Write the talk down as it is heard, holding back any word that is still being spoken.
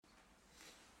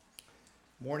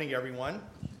Morning, everyone.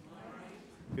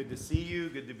 Good to see you.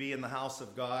 Good to be in the house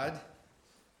of God.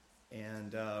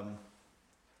 And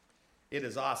it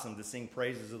is awesome to sing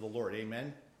praises of the Lord.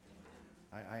 Amen.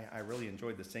 I really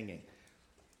enjoyed the singing.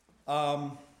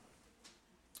 For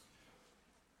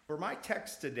my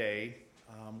text today,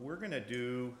 we're going to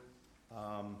do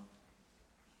the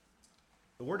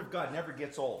Word of God never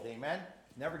gets old. Amen.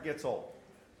 Never gets old.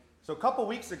 So a couple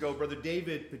weeks ago, Brother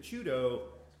David Picciuto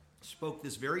spoke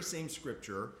this very same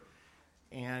scripture,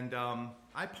 and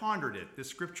I pondered it. This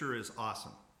scripture is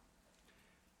awesome.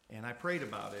 And I prayed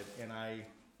about it, and I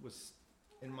was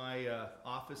in my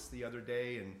office the other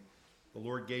day, and the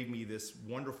Lord gave me this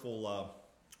wonderful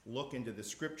look into the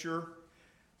scripture.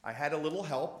 I had a little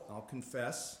help, I'll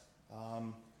confess.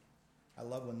 I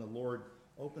love when the Lord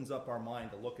opens up our mind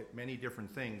to look at many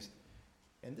different things.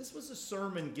 And this was a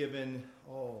sermon given,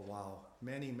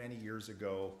 many, many years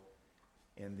ago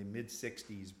in the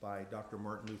mid-'60s by Dr.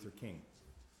 Martin Luther King.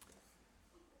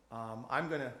 I'm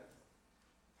going to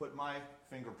put my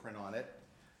fingerprint on it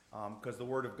because the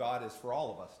Word of God is for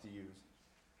all of us to use.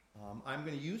 I'm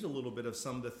going to use a little bit of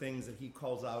some of the things that he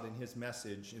calls out in his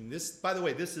message. And this, by the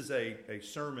way, this is a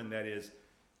sermon that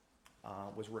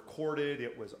was recorded.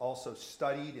 It was also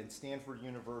studied in Stanford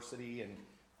University,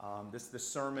 and this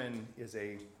sermon is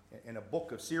in a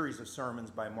book, a series of sermons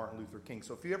by Martin Luther King.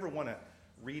 So if you ever want to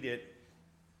read it,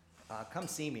 come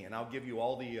see me, and I'll give you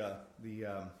all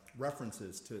the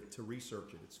references to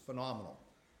research it. It's phenomenal.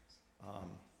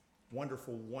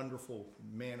 Wonderful, wonderful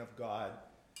man of God,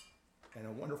 and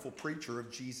a wonderful preacher of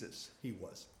Jesus he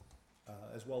was,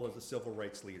 as well as a civil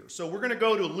rights leader. So we're going to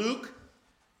go to Luke,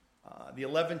 the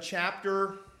 11th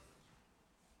chapter.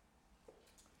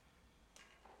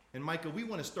 And Micah, we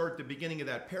want to start the beginning of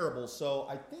that parable, so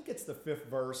I think it's the 5th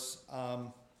verse.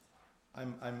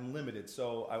 I'm limited,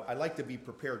 so I like to be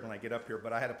prepared when I get up here,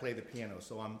 but I had to play the piano,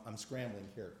 so I'm scrambling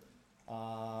here.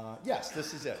 Yes,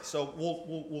 this is it. So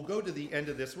we'll go to the end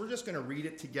of this. We're just going to read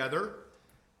it together.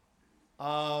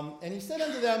 And he said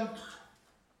unto them,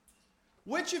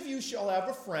 which of you shall have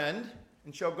a friend,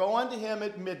 and shall go unto him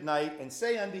at midnight, and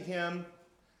say unto him,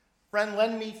 friend,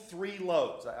 lend me 3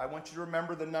 loaves. I want you to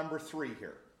remember the number 3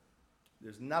 here.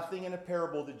 There's nothing in a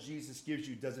parable that Jesus gives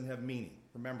you doesn't have meaning.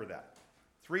 Remember that.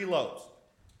 3 loaves.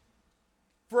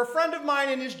 For a friend of mine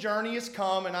in his journey is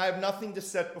come, and I have nothing to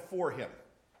set before him.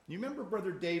 You remember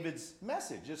Brother David's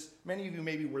message. Just many of you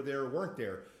maybe were there or weren't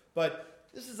there. But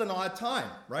this is an odd time,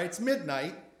 right? It's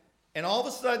midnight, and all of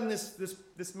a sudden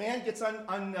this man gets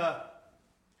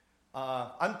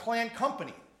unplanned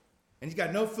company, and he's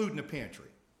got no food in the pantry.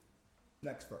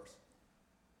 Next verse.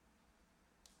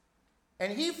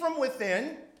 And he from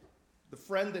within, the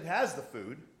friend that has the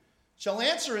food, shall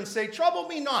answer and say, trouble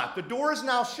me not, the door is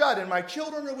now shut, and my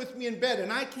children are with me in bed,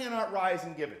 and I cannot rise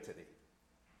and give it to thee.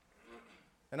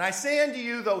 And I say unto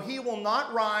you, though he will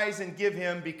not rise and give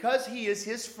him, because he is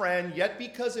his friend, yet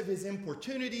because of his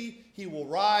importunity, he will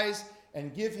rise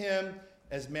and give him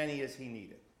as many as he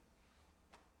needed.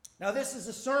 Now this is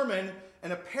a sermon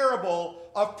and a parable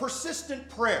of persistent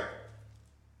prayer.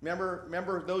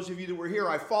 Remember those of you that were here,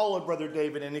 I followed Brother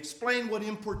David and explained what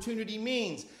importunity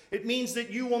means. It means that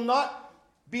you will not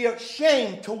be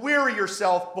ashamed to weary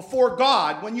yourself before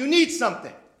God when you need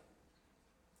something.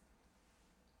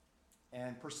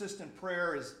 And persistent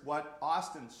prayer is what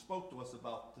Austin spoke to us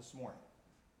about this morning.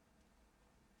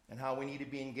 And how we need to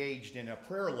be engaged in a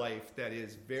prayer life that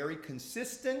is very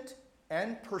consistent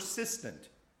and persistent.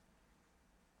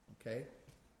 Okay?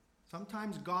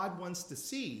 Sometimes God wants to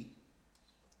see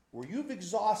where you've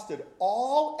exhausted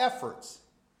all efforts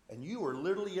and you are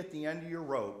literally at the end of your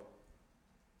rope.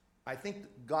 I think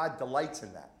God delights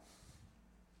in that.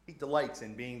 He delights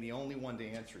in being the only one to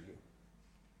answer you.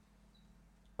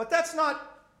 But that's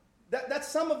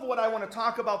some of what I want to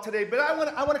talk about today, but I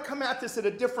want to come at this at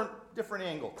a different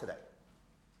angle today.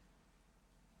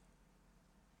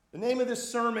 The name of this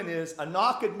sermon is A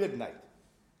Knock at Midnight.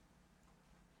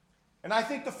 And I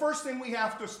think the first thing we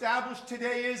have to establish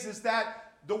today is that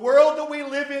the world that we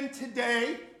live in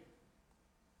today,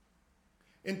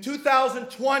 in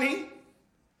 2020,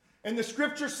 and the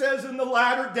scripture says in the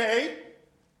latter day,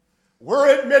 we're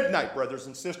at midnight, brothers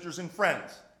and sisters and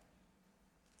friends.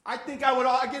 I think I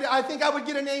would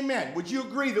get an amen. Would you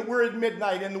agree that we're at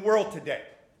midnight in the world today?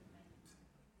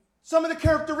 Some of the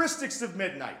characteristics of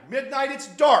midnight. Midnight, it's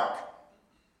dark.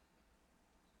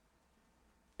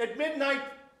 At midnight,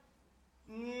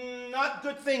 not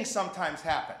good things sometimes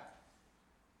happen.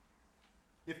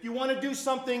 If you want to do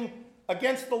something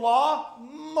against the law,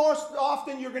 most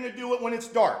often you're going to do it when it's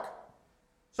dark,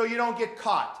 so you don't get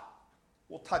caught.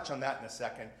 We'll touch on that in a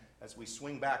second as we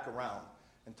swing back around.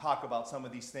 and talk about some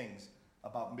of these things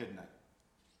about midnight.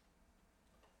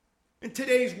 In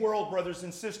today's world, brothers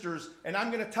and sisters, and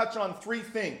I'm going to touch on three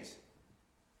things.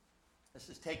 This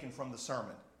is taken from the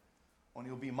sermon. Only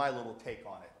it'll be my little take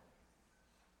on it.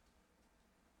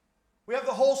 We have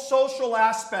the whole social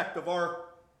aspect of our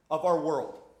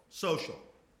world. Social.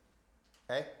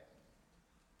 Okay?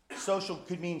 Social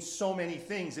could mean so many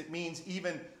things. It means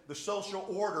even the social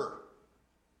order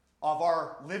of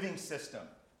our living system,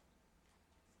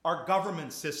 our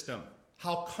government system,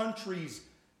 how countries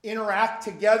interact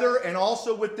together and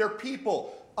also with their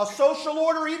people. A social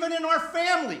order even in our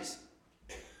families.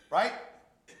 Right?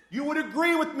 You would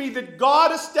agree with me that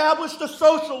God established a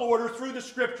social order through the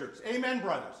scriptures. Amen,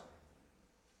 brothers.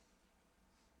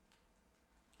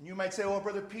 And you might say, oh,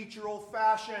 Brother Pete, you're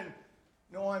old-fashioned.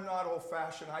 No, I'm not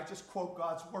old-fashioned. I just quote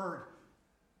God's word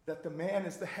that the man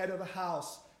is the head of the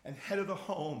house and head of the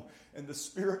home and the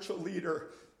spiritual leader.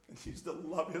 And he's to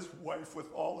love his wife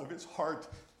with all of his heart.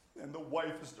 And the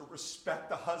wife is to respect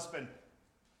the husband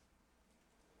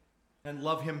and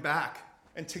love him back.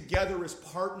 And together as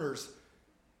partners,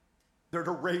 they're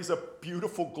to raise a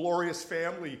beautiful, glorious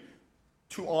family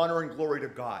to honor and glory to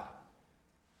God.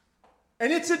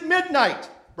 And it's at midnight,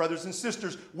 brothers and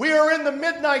sisters. We are in the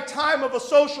midnight time of a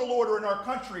social order in our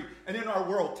country and in our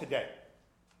world today.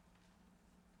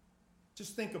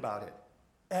 Just think about it.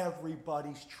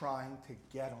 Everybody's trying to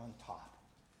get on top.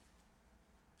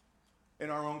 In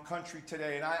our own country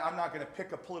today, and I'm not going to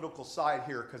pick a political side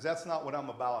here because that's not what I'm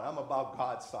about. I'm about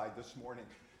God's side this morning.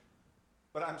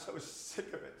 But I'm so sick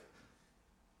of it.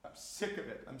 I'm sick of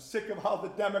it. I'm sick of how the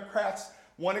Democrats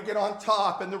want to get on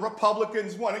top and the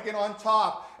Republicans want to get on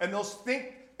top. And they'll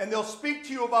speak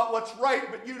to you about what's right,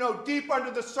 but you know, deep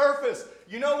under the surface,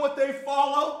 you know what they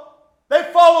follow? They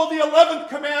follow the 11th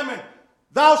commandment.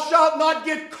 Thou shalt not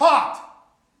get caught.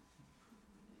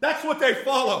 That's what they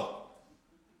follow.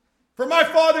 For my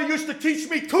father used to teach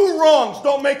me 2 wrongs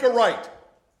don't make a right.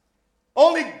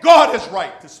 Only God is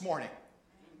right this morning.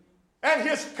 And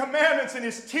his commandments and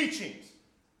his teachings.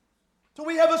 So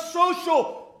we have a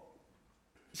social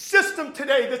system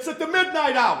today that's at the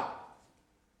midnight hour.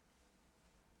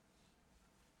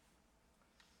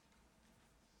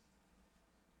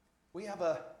 We have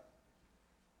a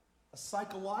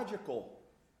psychological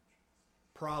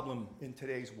problem in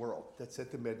today's world that's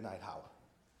at the midnight hour.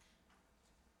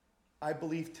 I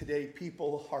believe today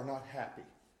people are not happy.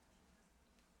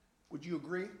 Would you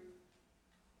agree?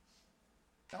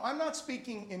 Now, I'm not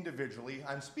speaking individually.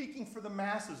 I'm speaking for the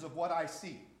masses of what I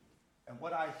see and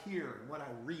what I hear and what I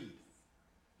read.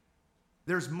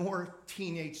 There's more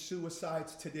teenage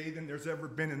suicides today than there's ever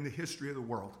been in the history of the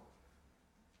world.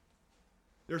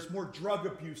 There's more drug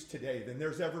abuse today than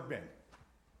there's ever been.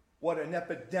 What an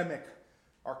epidemic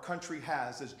our country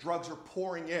has as drugs are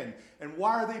pouring in. And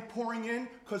why are they pouring in?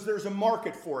 Because there's a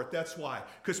market for it, that's why.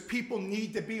 Because people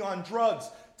need to be on drugs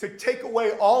to take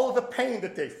away all of the pain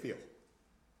that they feel.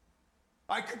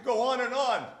 I could go on and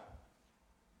on.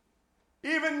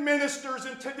 Even ministers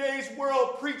in today's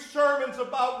world preach sermons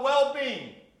about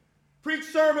well-being, preach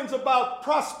sermons about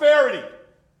prosperity,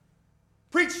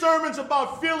 preach sermons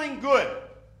about feeling good.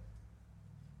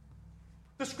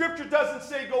 The scripture doesn't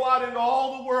say go out into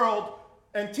all the world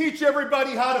and teach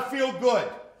everybody how to feel good.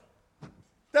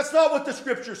 That's not what the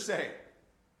scriptures say.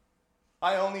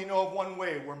 I only know of one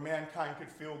way where mankind could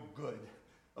feel good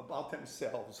about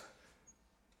themselves.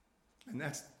 And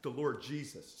that's the Lord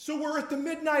Jesus. So we're at the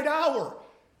midnight hour.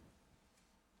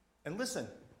 And listen,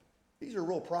 these are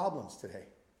real problems today.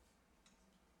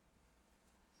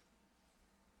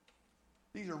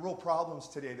 These are real problems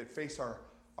today that face our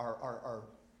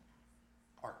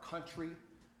country,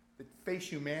 that face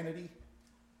humanity.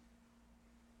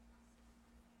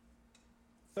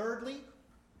 Thirdly,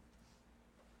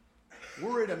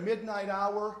 we're at a midnight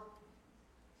hour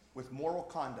with moral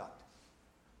conduct.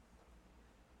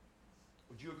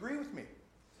 Would you agree with me?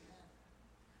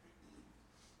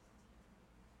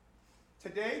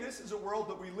 Today, this is a world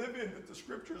that we live in that the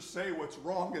scriptures say what's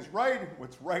wrong is right and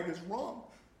what's right is wrong.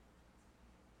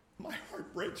 My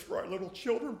heart breaks for our little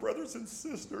children, brothers and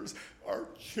sisters. Our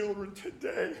children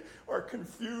today are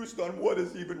confused on what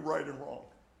is even right and wrong.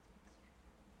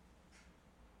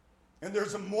 And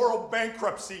there's a moral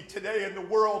bankruptcy today in the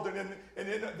world and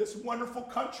in this wonderful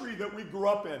country that we grew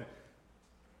up in.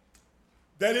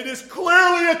 That it is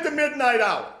clearly at the midnight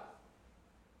hour.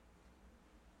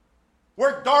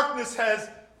 Where darkness has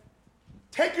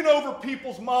taken over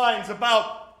people's minds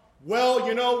about, well,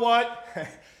 you know what?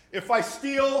 If I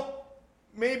steal,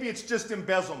 maybe it's just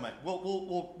embezzlement.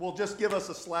 We'll just give us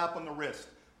a slap on the wrist.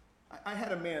 I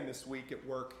had a man this week at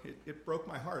work. It broke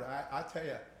my heart. I tell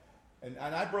you, And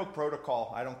I broke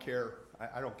protocol. I don't care.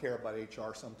 I don't care about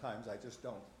HR sometimes. I just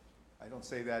don't. I don't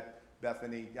say that,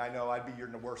 Bethany. I know I'd be your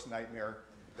worst nightmare.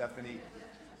 Bethany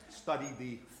studied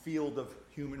the field of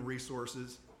human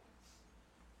resources.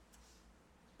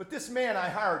 But this man, I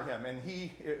hired him, and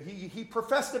he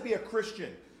professed to be a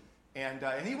Christian. And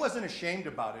he wasn't ashamed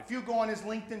about it. If you go on his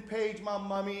LinkedIn page,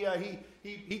 Mommy,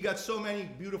 he got so many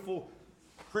beautiful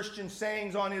Christian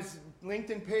sayings on his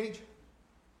LinkedIn page.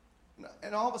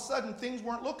 And all of a sudden, things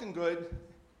weren't looking good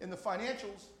in the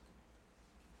financials.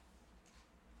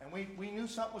 And we knew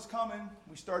something was coming.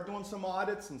 We started doing some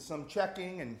audits and some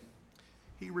checking, and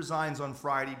he resigns on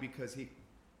Friday because he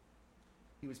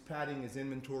was padding his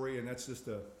inventory, and that's just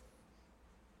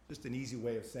an easy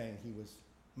way of saying he was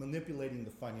manipulating the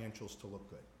financials to look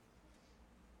good.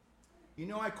 You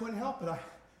know, I couldn't help it.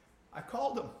 I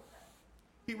called him.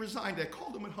 He resigned. I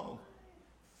called him at home.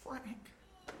 Frank,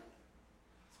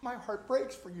 my heart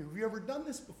breaks for you. Have you ever done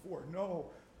this before? No.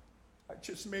 I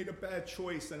just made a bad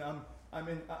choice, and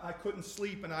I couldn't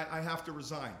sleep, and I have to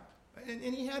resign. And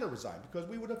he had to resign because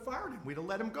we would have fired him. We'd have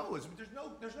let him go.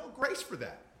 There's no grace for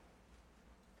that.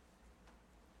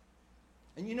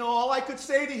 And you know, all I could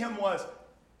say to him was,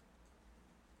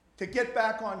 to get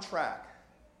back on track,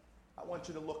 I want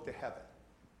you to look to heaven.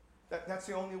 That's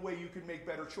the only way you can make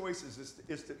better choices,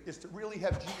 is to really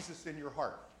have Jesus in your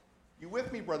heart. You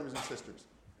with me, brothers and sisters?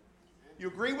 You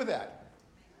agree with that?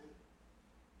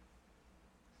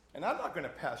 And I'm not going to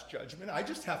pass judgment. I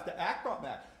just have to act on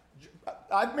that.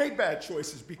 I've made bad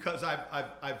choices because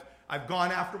I've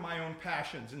gone after my own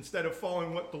passions instead of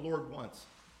following what the Lord wants.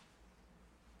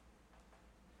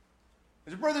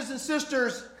 As brothers and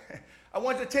sisters, I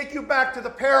want to take you back to the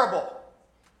parable.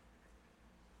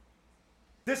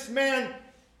 This man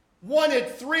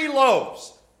wanted 3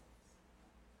 loaves.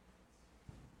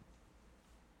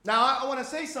 Now, I want to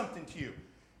say something to you.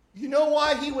 You know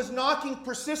why he was knocking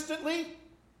persistently?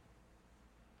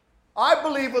 I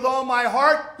believe with all my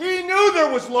heart, he knew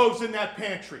there was loaves in that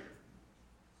pantry.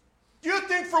 Do you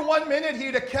think for 1 minute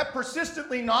he'd have kept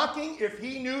persistently knocking if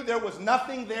he knew there was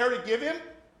nothing there to give him?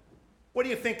 What do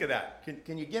you think of that?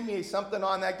 Can you give me something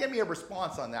on that? Give me a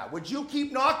response on that. Would you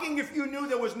keep knocking if you knew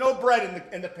there was no bread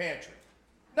in the pantry?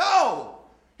 No!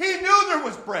 He knew there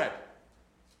was bread.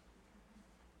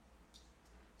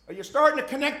 Are you starting to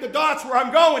connect the dots where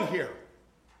I'm going here?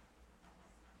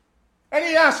 And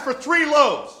he asked for 3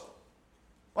 loaves.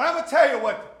 Well, I'm going to tell you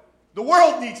what the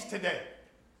world needs today.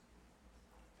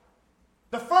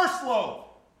 The first loaf,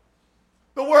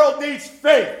 the world needs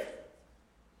faith.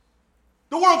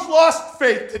 The world's lost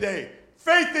faith today.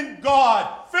 Faith in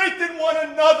God, faith in one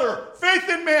another, faith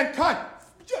in mankind.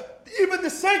 Even the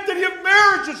sanctity of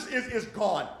marriage is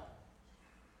gone.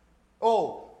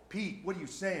 Oh, Pete, what are you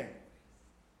saying?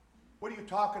 What are you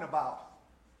talking about?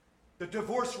 The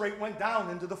divorce rate went down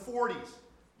into the 40s.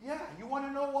 Yeah, you want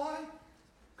to know why?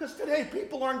 Because today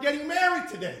people aren't getting married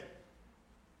today.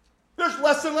 There's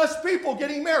less and less people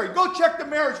getting married. Go check the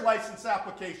marriage license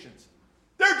applications.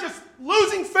 They're just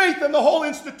losing faith in the whole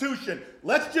institution.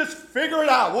 Let's just figure it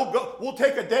out. We'll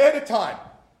take a day at a time.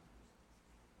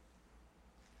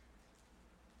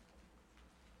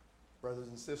 Brothers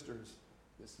and sisters,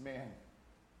 this man,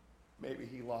 maybe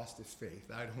he lost his faith.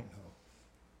 I don't know.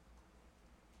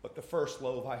 But the first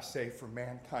loaf, I say, for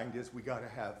mankind is we got to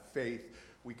have faith.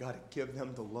 We got to give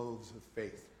them the loaves of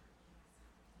faith.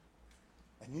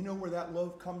 And you know where that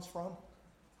loaf comes from?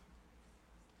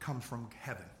 It comes from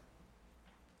heaven.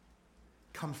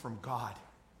 It comes from God.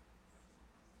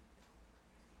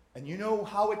 And you know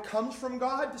how it comes from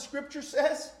God, the scripture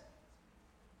says?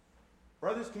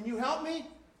 Brothers, can you help me?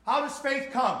 How does faith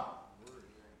come?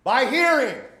 By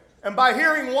hearing. And by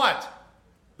hearing what?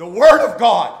 The Word of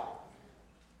God.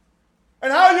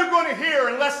 And how are you going to hear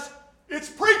unless it's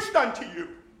preached unto you?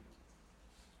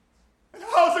 And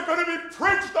how is it going to be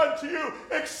preached unto you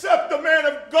except the man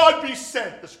of God be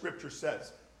sent, the scripture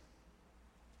says?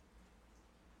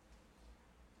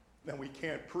 Then we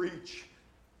can't preach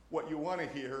what you want to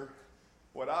hear.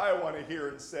 What I want to hear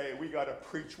and say, we got to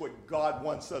preach what God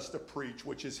wants us to preach,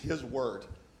 which is His Word.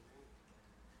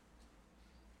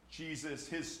 Jesus,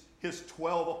 his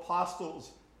 12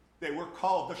 apostles, they were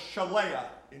called the Shaleah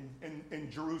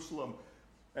in Jerusalem.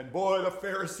 And boy, the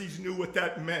Pharisees knew what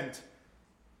that meant.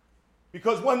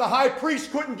 Because when the high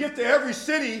priest couldn't get to every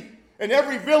city and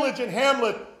every village and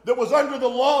hamlet that was under the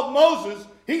law of Moses,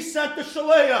 he sent the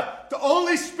Shaleah to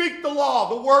only speak the law,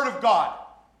 the Word of God.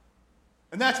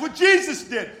 And that's what Jesus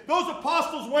did. Those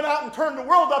apostles went out and turned the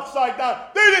world upside down.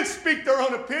 They didn't speak their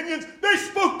own opinions. They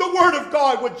spoke the Word of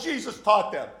God, what Jesus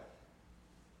taught them.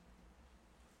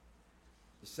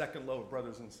 The second loaf,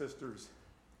 brothers and sisters,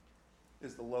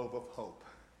 is the loaf of hope.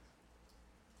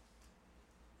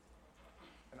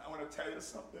 And I want to tell you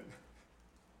something.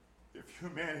 If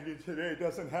humanity today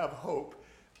doesn't have hope,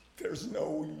 there's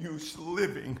no use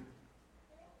living.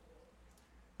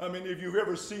 How many of you have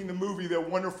ever seen the movie, that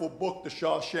wonderful book, The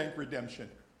Shawshank Redemption?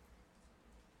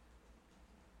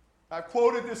 I've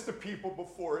quoted this to people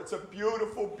before. It's a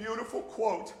beautiful, beautiful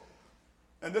quote.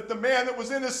 And that the man that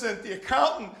was innocent, the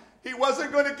accountant, he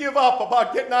wasn't going to give up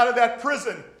about getting out of that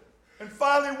prison. And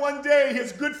finally one day,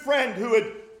 his good friend who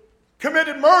had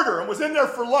committed murder and was in there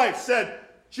for life said,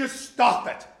 just stop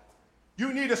it.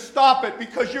 You need to stop it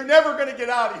because you're never going to get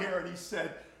out of here. And he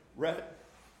said, Rhett,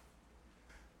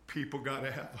 people got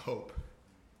to have hope.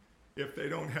 If they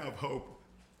don't have hope,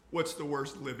 what's the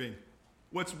worst living?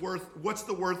 What's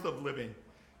the worth of living?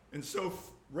 And so,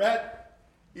 Rhett,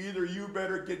 either you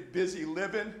better get busy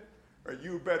living or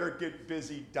you better get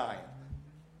busy dying.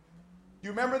 You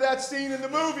remember that scene in the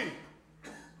movie?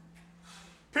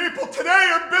 People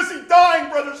today are busy dying,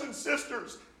 brothers and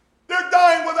sisters. They're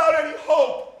dying without any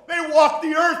hope. They walk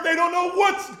the earth. They don't know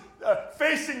what's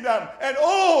facing them. And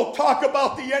talk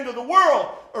about the end of the world,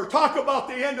 or talk about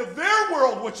the end of their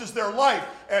world, which is their life.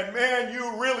 And man,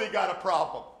 you really got a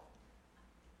problem.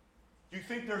 Do you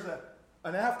think there's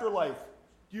an afterlife?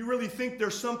 Do you really think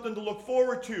there's something to look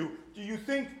forward to? Do you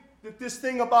think that this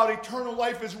thing about eternal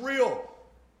life is real?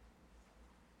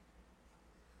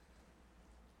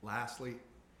 Lastly,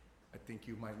 I think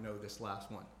you might know this last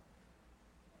one.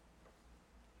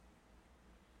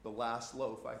 The last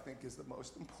loaf, I think, is the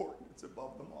most important. It's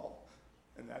above them all.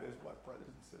 And that is what, brothers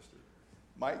and sisters?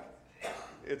 Mike,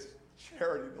 it's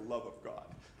charity, the love of God.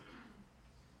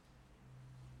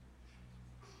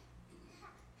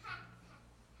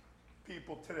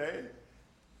 People today,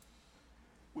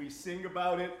 we sing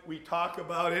about it, we talk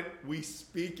about it, we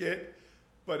speak it,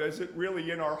 but is it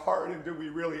really in our heart, and do we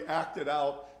really act it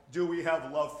out? Do we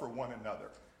have love for one another?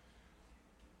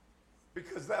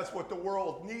 Because that's what the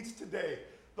world needs today.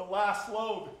 The last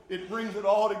loaf, it brings it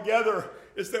all together,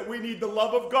 is that we need the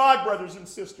love of God, brothers and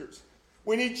sisters.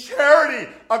 We need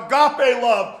charity, agape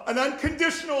love, an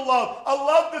unconditional love, a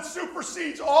love that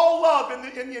supersedes all love in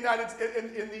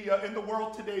the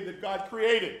world today that God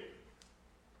created.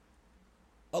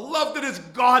 A love that is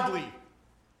godly.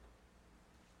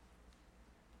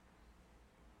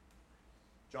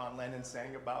 John Lennon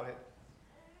sang about it.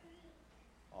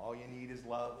 All you need is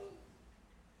love.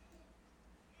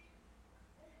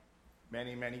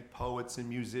 Many, many poets and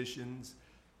musicians,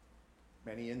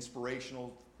 many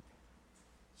inspirational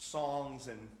songs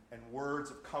and words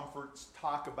of comfort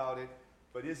talk about it,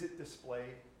 but is it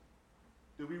displayed?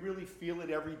 Do we really feel it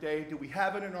every day? Do we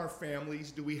have it in our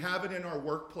families? Do we have it in our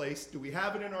workplace? Do we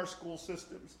have it in our school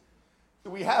systems?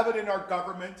 Do we have it in our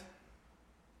government?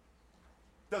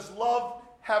 Does love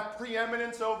have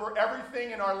preeminence over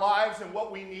everything in our lives and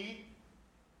what we need?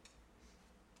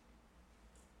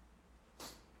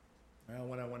 Well,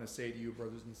 what I want to say to you,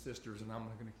 brothers and sisters, and I'm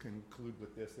going to conclude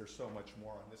with this, there's so much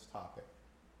more on this topic.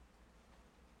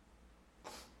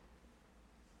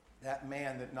 That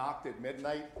man that knocked at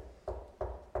midnight,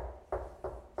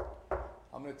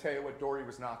 I'm going to tell you what door he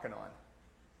was knocking on.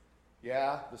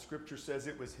 Yeah, the scripture says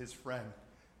it was his friend,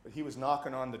 but he was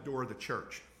knocking on the door of the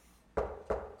church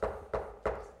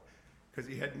because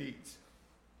he had needs.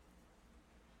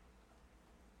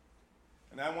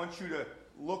 And I want you to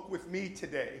look with me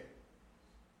today.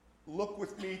 Look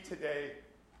with me today.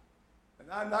 And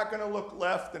I'm not going to look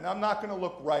left, and I'm not going to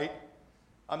look right.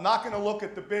 I'm not going to look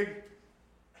at the big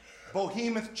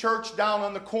behemoth church down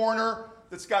on the corner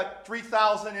that's got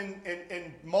 3,000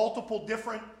 in multiple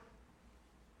different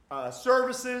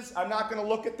services. I'm not going to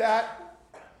look at that.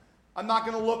 I'm not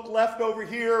going to look left over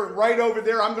here and right over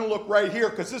there. I'm going to look right here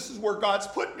because this is where God's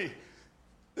put me.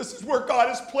 This is where God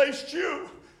has placed you.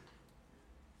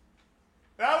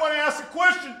 And I want to ask a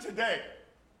question today.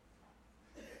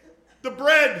 The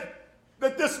bread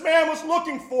that this man was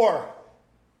looking for,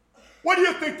 what do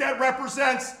you think that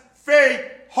represents? Faith,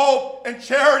 hope, and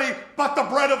charity, but the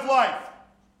bread of life.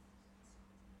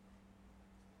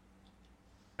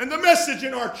 And the message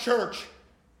in our church,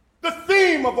 the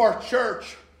theme of our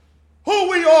church, who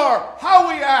we are, how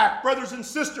we act, brothers and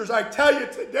sisters, I tell you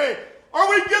today, are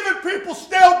we giving people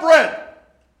stale bread?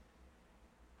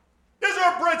 Is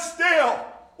our bread stale,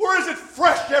 or is it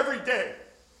fresh every day?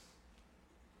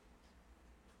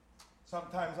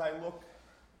 Sometimes I look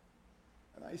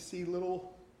and I see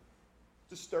little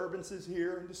disturbances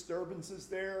here and disturbances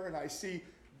there, and I see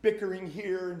bickering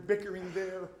here and bickering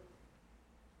there.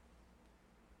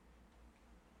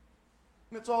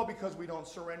 And it's all because we don't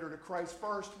surrender to Christ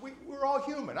first. We're all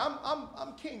human.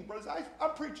 I'm king, brothers.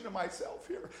 I'm preaching to myself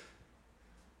here.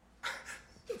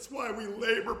 That's why we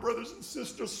labor, brothers and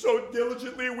sisters, so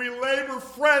diligently. We labor,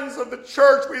 friends of the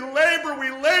church. We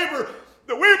labor,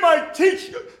 that we might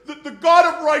teach the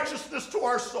God of righteousness to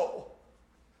our soul.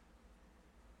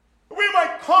 That we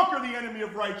might conquer the enemy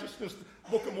of righteousness,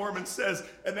 the Book of Mormon says,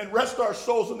 and then rest our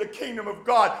souls in the kingdom of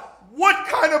God. What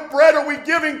kind of bread are we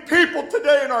giving people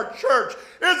today in our church?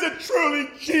 Is it truly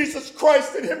Jesus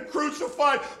Christ and Him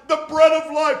crucified, the bread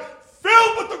of life,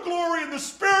 filled with the glory and the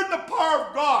Spirit and the power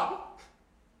of God?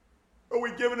 Or are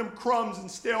we giving Him crumbs and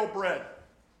stale bread?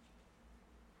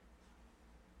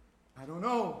 I don't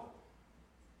know.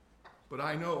 But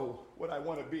I know what I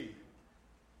want to be.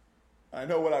 I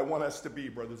know what I want us to be,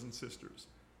 brothers and sisters.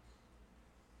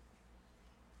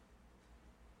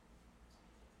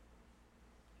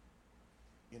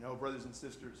 You know, brothers and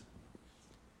sisters,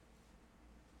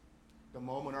 the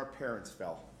moment our parents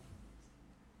fell,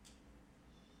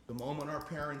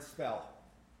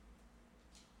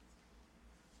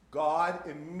 God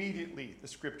immediately, the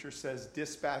scripture says,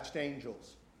 dispatched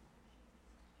angels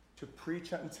to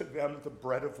preach unto them the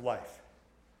bread of life,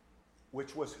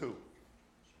 which was who?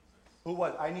 Who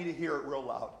was? I need to hear it real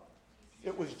loud.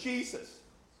 It was Jesus.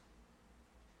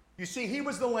 You see, He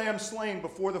was the lamb slain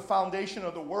before the foundation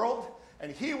of the world,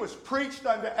 and He was preached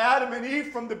unto Adam and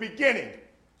Eve from the beginning.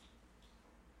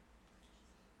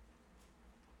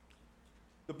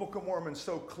 The Book of Mormon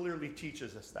so clearly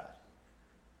teaches us that.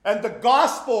 And the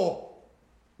gospel,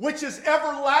 which is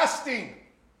everlasting,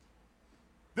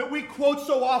 that we quote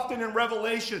so often in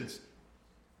Revelations,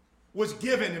 was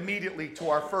given immediately to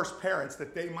our first parents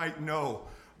that they might know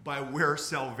by where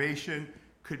salvation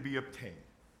could be obtained.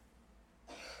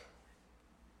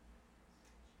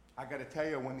 I got to tell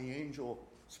you, when the angel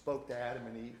spoke to Adam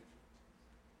and Eve,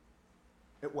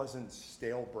 it wasn't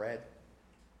stale bread.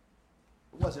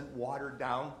 It wasn't watered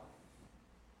down.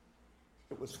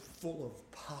 It was full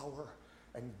of power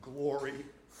and glory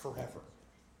forever.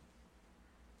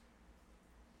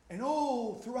 And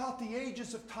throughout the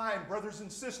ages of time, brothers and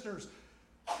sisters,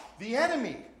 the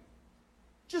enemy,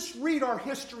 just read our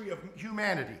history of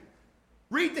humanity.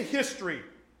 Read the history.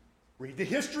 Read the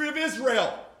history of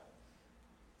Israel.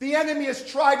 The enemy has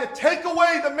tried to take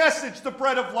away the message, the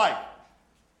bread of life.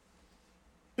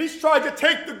 He's tried to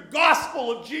take the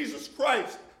gospel of Jesus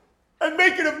Christ and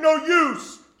make it of no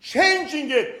use,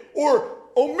 changing it or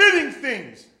omitting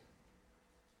things.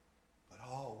 But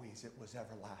always it was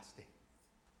everlasting.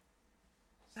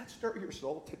 Does that stir your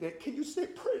soul today? Can you say,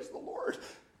 praise the Lord?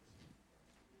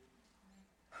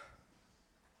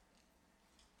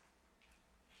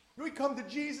 We come to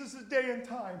Jesus' day and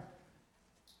time.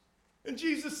 And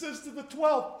Jesus says to the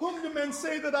 12, whom do men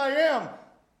say that I am?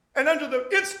 And under the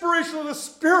inspiration of the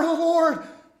Spirit of the Lord,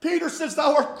 Peter says,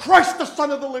 thou art Christ, the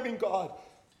Son of the living God.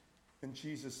 And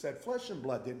Jesus said, flesh and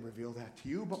blood didn't reveal that to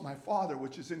you, but my Father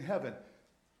which is in heaven.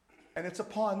 And it's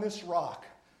upon this rock,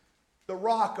 the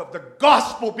rock of the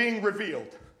gospel being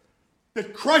revealed,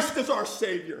 that Christ is our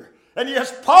Savior, and He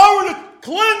has power to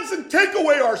cleanse and take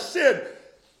away our sin,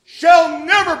 shall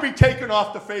never be taken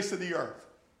off the face of the earth.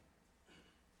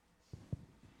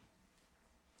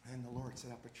 And the Lord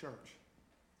set up a church.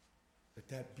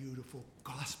 That beautiful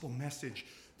gospel message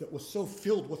that was so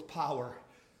filled with power,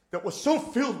 that was so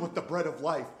filled with the bread of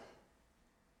life,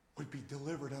 would be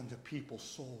delivered unto people's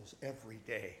souls every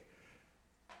day.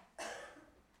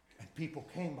 And people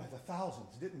came by the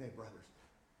thousands, didn't they, brothers?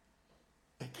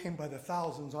 They came by the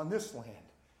thousands on this land.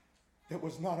 It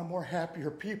was not a more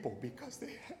happier people because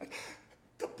they had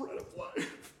the bread of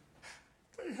life.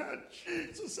 They had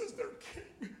Jesus as their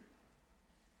king.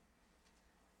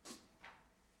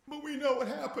 But we know what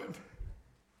happened.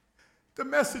 The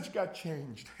message got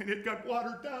changed, and it got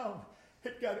watered down.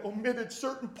 It got omitted.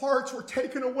 Certain parts were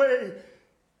taken away.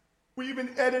 We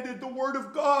even edited the Word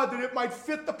of God that it might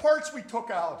fit the parts we took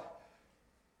out.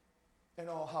 And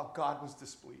how God was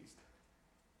displeased.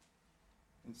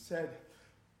 And said,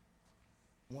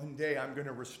 one day I'm going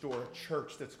to restore a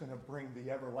church that's going to bring the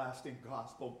everlasting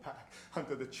gospel back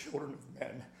unto the children of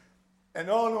men. And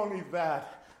not only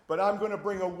that, but I'm going to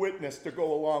bring a witness to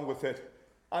go along with it.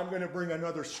 I'm going to bring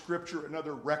another scripture,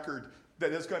 another record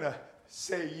that is going to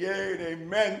say yea and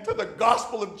amen to the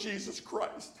gospel of Jesus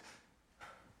Christ.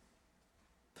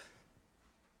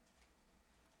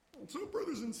 And so,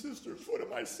 brothers and sisters, what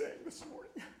am I saying this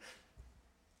morning?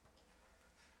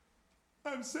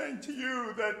 I'm saying to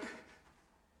you that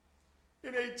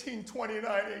in 1829,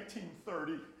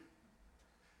 1830,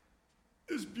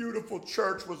 this beautiful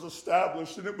church was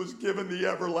established, and it was given the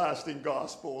everlasting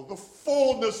gospel, the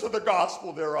fullness of the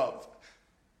gospel thereof.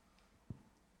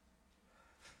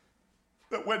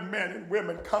 That when men and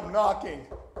women come knocking,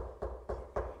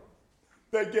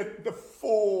 they get the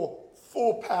full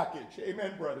package.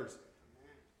 Amen, brothers.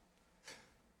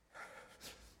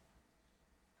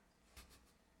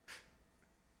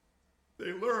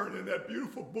 They learn in that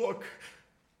beautiful book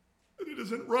that it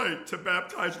isn't right to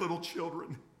baptize little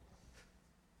children.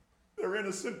 They're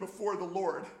innocent before the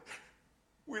Lord.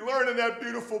 We learn in that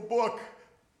beautiful book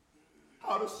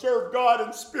how to serve God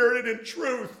in spirit and in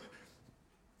truth.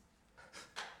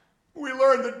 We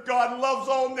learn that God loves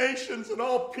all nations and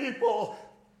all people.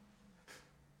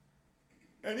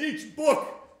 And each book,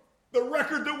 the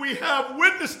record that we have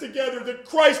witnessed together that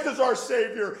Christ is our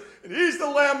Savior, and He's the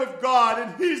Lamb of God,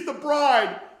 and He's the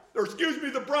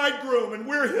the bridegroom, and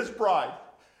we're His bride.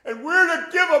 And we're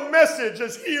to give a message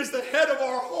as He is the head of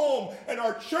our home and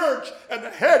our church, and the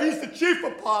head, He's the chief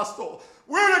apostle.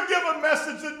 We're to give a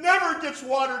message that never gets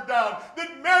watered down,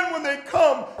 that men, when they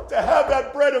come to have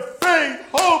that bread of faith,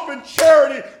 hope, and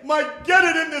charity, might get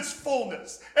it in its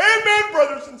fullness. Amen,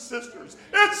 brothers and sisters.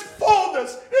 Its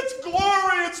fullness, its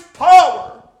glory, its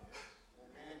power.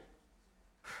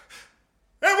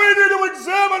 And we need to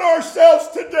examine ourselves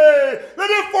today that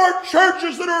if our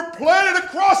churches that are planted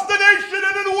across the nation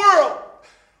and in the world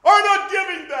are not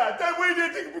giving that we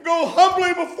need to go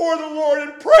humbly before the Lord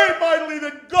and pray mightily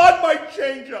that God might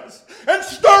change us and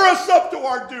stir us up to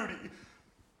our duty.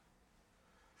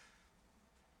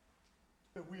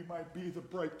 That we might be the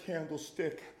bright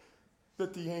candlestick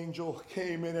that the angel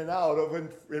came in and out of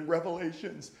in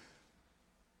Revelations.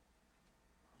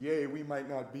 Yea, we might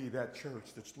not be that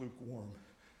church that's lukewarm,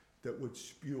 that would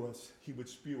spew us, He would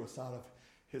spew us out of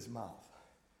His mouth.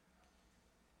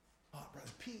 Oh,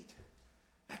 Brother Pete,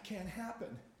 that can't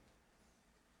happen.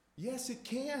 Yes, it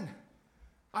can.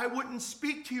 I wouldn't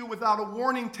speak to you without a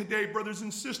warning today, brothers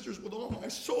and sisters, with all my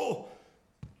soul.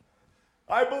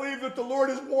 I believe that the Lord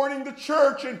is warning the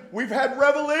church, and we've had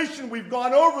revelation. We've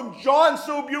gone over them. John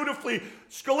so beautifully,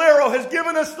 Scalero has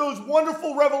given us those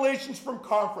wonderful revelations from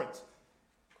conference.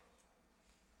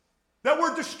 That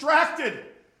we're distracted.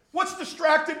 What's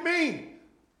distracted mean?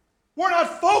 We're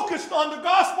not focused on the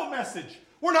gospel message.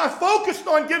 We're not focused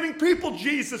on giving people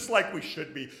Jesus like we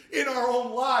should be. In our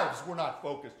own lives, we're not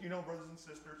focused. You know, brothers and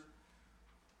sisters,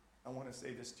 I want to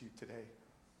say this to you today.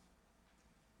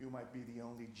 You might be the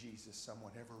only Jesus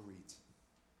someone ever reads.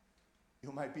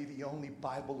 You might be the only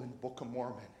Bible and Book of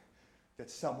Mormon that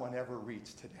someone ever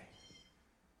reads today.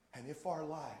 And if our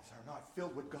lives are not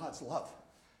filled with God's love,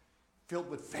 filled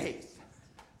with faith,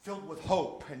 filled with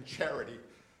hope and charity,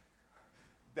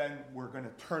 then we're going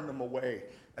to turn them away,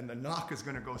 and the knock is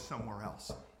going to go somewhere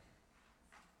else.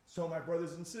 So, my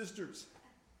brothers and sisters,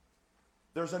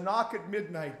 there's a knock at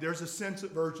midnight. There's a sense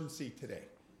of urgency today.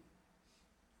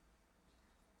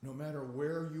 No matter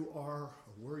where you are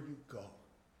or where you go,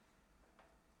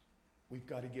 we've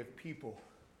got to give people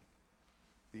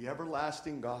the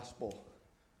everlasting gospel,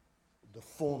 the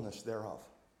fullness thereof.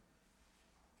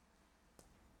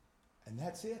 And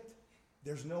that's it.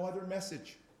 There's no other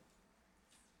message.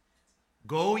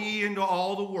 Go ye into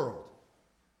all the world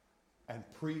and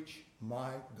preach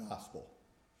my gospel.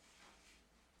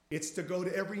 It's to go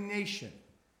to every nation,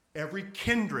 every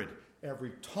kindred,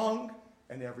 every tongue,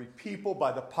 and every people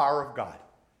by the power of God.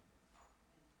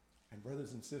 And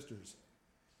brothers and sisters,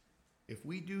 if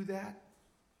we do that,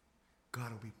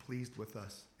 God will be pleased with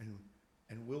us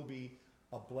and we'll be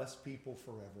a blessed people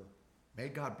forever. May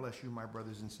God bless you, my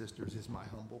brothers and sisters, is my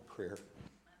humble prayer.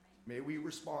 May we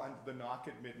respond to the knock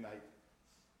at midnight.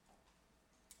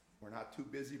 We're not too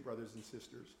busy, brothers and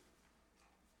sisters.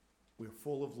 We're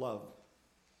full of love,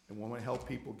 and we want to help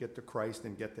people get to Christ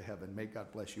and get to heaven. May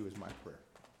God bless you is my prayer.